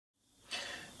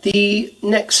The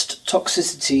next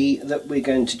toxicity that we're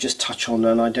going to just touch on,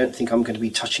 and I don't think I'm going to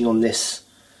be touching on this,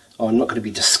 or I'm not going to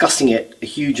be discussing it a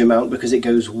huge amount because it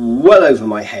goes well over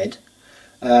my head,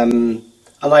 and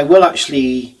I will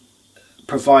actually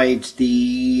provide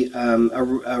the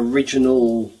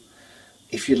original,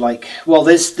 if you like. Well,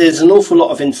 there's an awful lot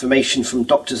of information from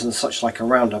doctors and such like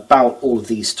around about all of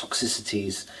these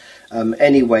toxicities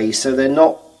anyway, so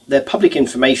they're public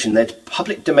information, they're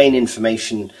public domain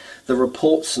information. The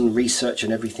reports and research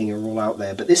and everything are all out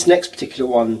there. But this next particular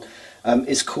one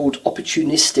is called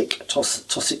Opportunistic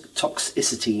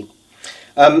Toxicity.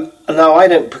 Now, I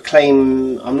don't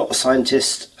proclaim, I'm not a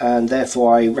scientist, and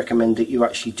therefore I recommend that you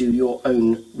actually do your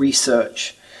own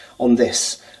research on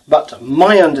this. But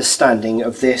my understanding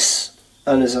of this,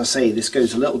 and as I say, this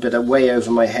goes a little bit way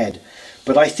over my head,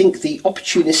 but I think the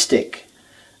opportunistic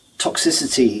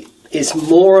toxicity is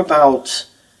more about,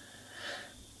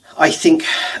 I think,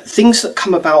 things that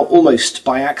come about almost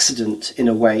by accident in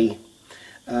a way.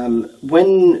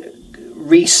 When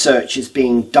research is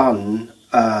being done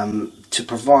to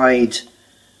provide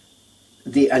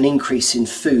an increase in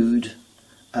food,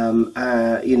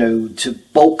 to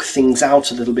bulk things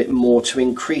out a little bit more, to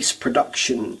increase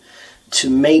production, to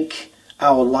make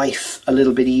our life a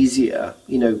little bit easier,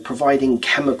 providing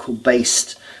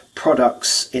chemical-based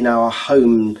products in our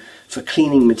home, for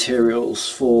cleaning materials,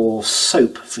 for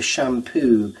soap, for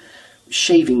shampoo,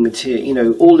 shaving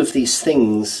material, all of these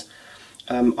things.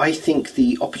 I think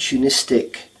the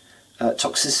opportunistic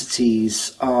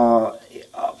toxicities are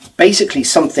basically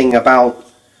something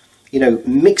about,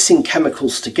 mixing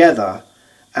chemicals together,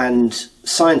 and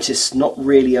scientists not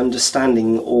really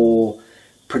understanding, or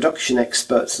production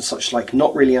experts and such like,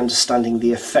 not really understanding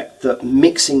the effect that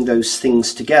mixing those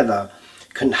things together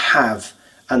can have,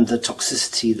 and the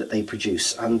toxicity that they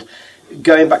produce. And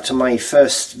going back to my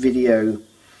first video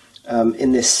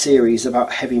in this series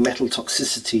about heavy metal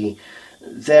toxicity,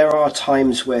 there are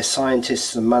times where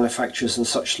scientists and manufacturers and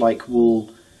such like will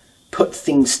put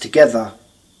things together,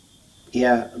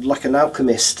 like an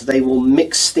alchemist. They will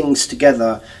mix things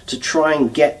together to try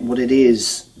and get what it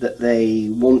is that they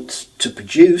want to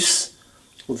produce,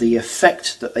 or the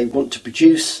effect that they want to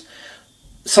produce,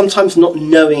 sometimes not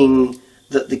knowing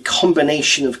that the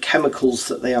combination of chemicals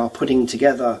that they are putting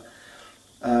together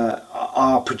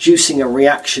are producing a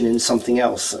reaction in something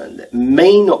else, and it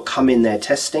may not come in their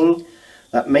testing,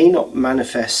 that may not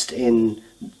manifest in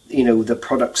the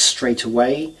product straight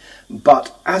away.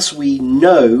 But as we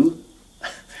know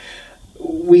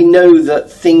that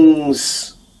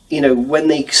things, when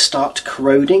they start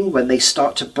corroding, when they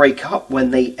start to break up,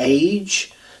 when they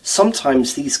age,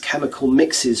 sometimes these chemical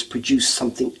mixes produce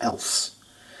something else.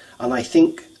 And I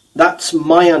think that's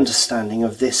my understanding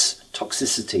of this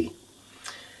toxicity.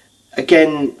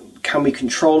 Again, can we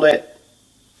control it?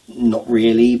 Not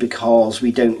really, because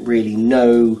we don't really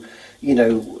know,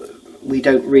 we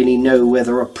don't really know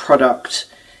whether a product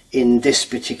in this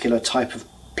particular type of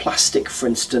plastic, for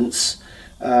instance,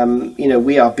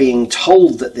 we are being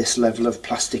told that this level of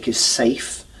plastic is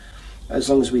safe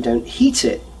as long as we don't heat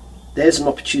it. There's an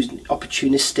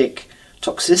opportunistic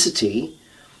toxicity,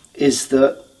 is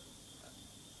that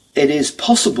it is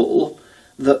possible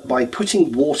that by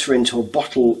putting water into a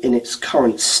bottle in its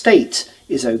current state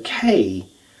is okay,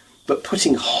 but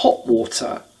putting hot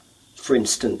water, for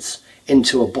instance,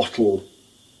 into a bottle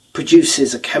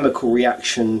produces a chemical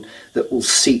reaction that will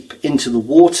seep into the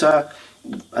water,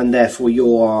 and therefore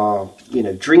you are,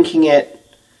 drinking it.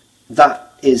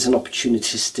 That is an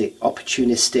opportunistic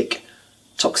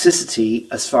toxicity,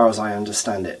 as far as I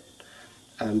understand it,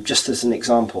 just as an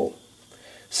example.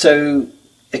 So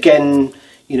again,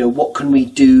 what can we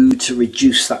do to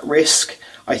reduce that risk?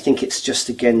 I think it's just,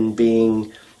 again,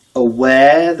 being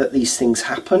aware that these things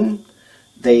happen.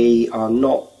 They are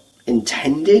not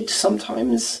intended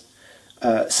sometimes.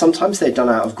 Sometimes they're done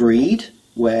out of greed,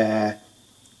 where,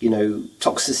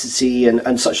 toxicity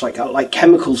and such like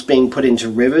chemicals being put into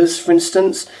rivers, for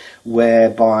instance,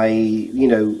 whereby,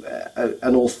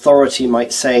 an authority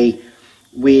might say,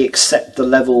 we accept the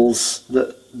levels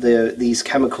that these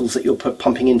chemicals that you're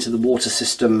pumping into the water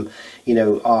system,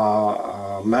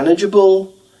 are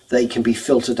manageable. They can be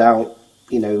filtered out,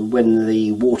 when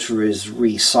the water is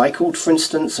recycled, for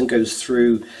instance, and goes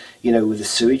through, with the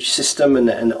sewage system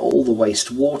and all the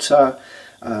waste water,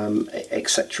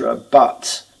 etc.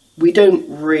 But we don't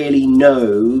really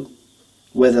know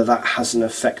whether that has an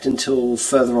effect until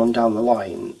further on down the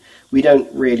line. We don't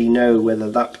really know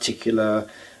whether that particular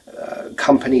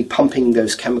company pumping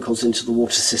those chemicals into the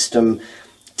water system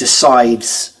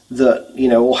decides that,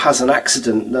 or has an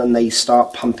accident, then they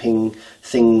start pumping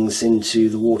things into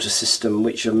the water system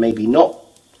which are maybe not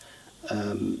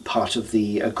part of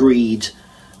the agreed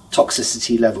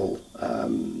toxicity level.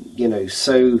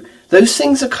 So those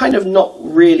things are kind of not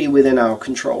really within our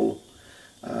control.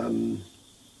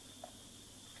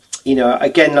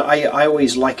 Again, I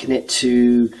always liken it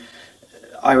to,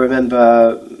 I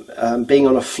remember being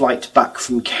on a flight back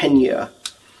from Kenya.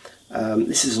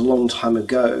 This is a long time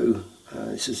ago.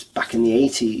 This is back in the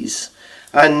 80s.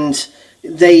 And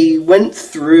they went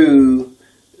through,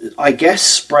 I guess,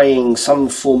 spraying some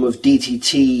form of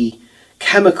DDT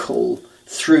chemical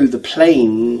through the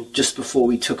plane just before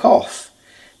we took off.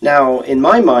 Now, in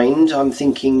my mind, I'm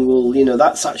thinking, well,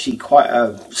 that's actually quite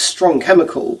a strong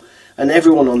chemical, and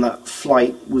everyone on that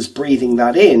flight was breathing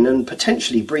that in, and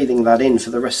potentially breathing that in for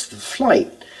the rest of the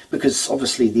flight, because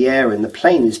obviously the air in the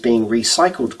plane is being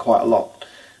recycled quite a lot.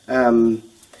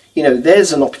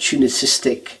 There's an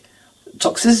opportunistic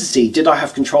toxicity. Did I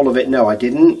have control of it? No, I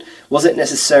didn't. Was it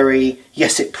necessary?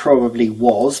 Yes, it probably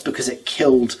was, because it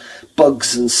killed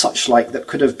bugs and such like that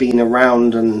could have been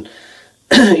around, and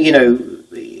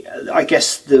I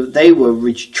guess they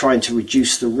were trying to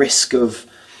reduce the risk of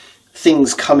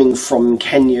things coming from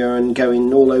Kenya and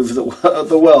going all over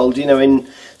the world, in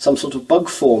some sort of bug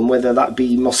form, whether that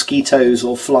be mosquitoes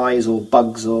or flies or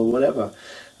bugs or whatever.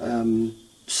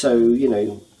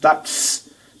 That's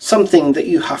something that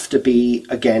you have to be,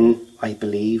 again, I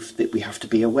believe, that we have to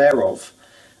be aware of,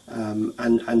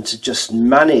 and to just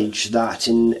manage that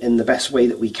in the best way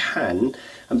that we can,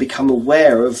 and become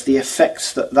aware of the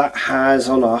effects that has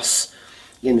on us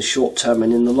in the short term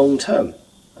and in the long term.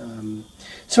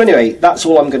 So anyway, that's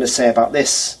all I'm going to say about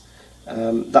this.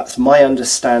 That's my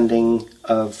understanding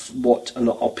of what an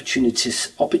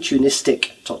opportunistic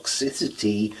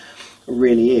toxicity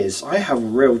really is. I have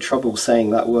real trouble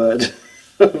saying that word.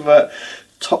 But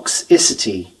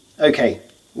toxicity. Okay,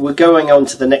 we're going on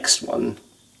to the next one.